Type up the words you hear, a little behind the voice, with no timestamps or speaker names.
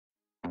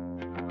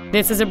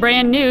This is a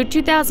brand new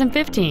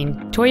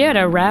 2015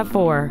 Toyota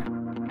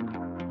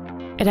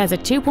RAV4. It has a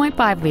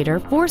 2.5-liter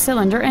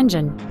four-cylinder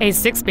engine, a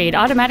 6-speed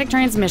automatic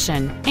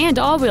transmission, and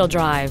all-wheel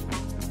drive.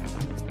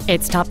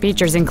 Its top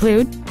features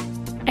include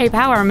a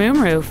power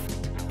moonroof,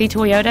 the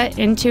Toyota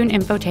Entune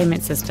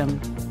infotainment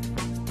system,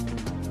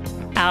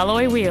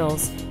 alloy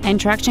wheels, and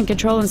traction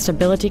control and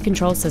stability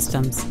control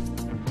systems.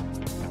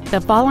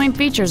 The following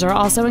features are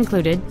also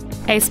included: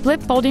 a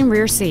split folding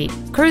rear seat,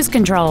 cruise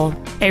control,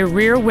 a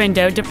rear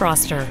window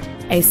defroster,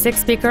 a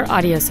 6-speaker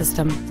audio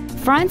system,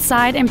 front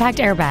side impact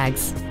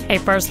airbags, a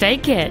first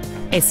aid kit,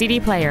 a CD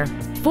player,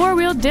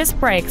 4-wheel disc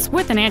brakes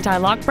with an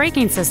anti-lock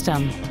braking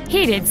system,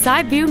 heated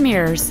side view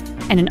mirrors,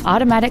 and an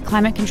automatic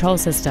climate control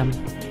system.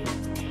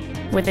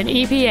 With an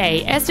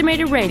EPA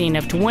estimated rating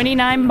of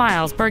 29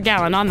 miles per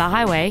gallon on the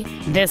highway,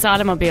 this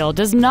automobile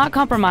does not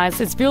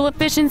compromise its fuel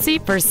efficiency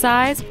for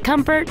size,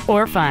 comfort,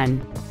 or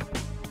fun.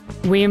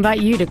 We invite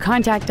you to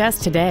contact us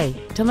today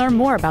to learn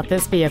more about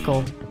this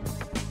vehicle.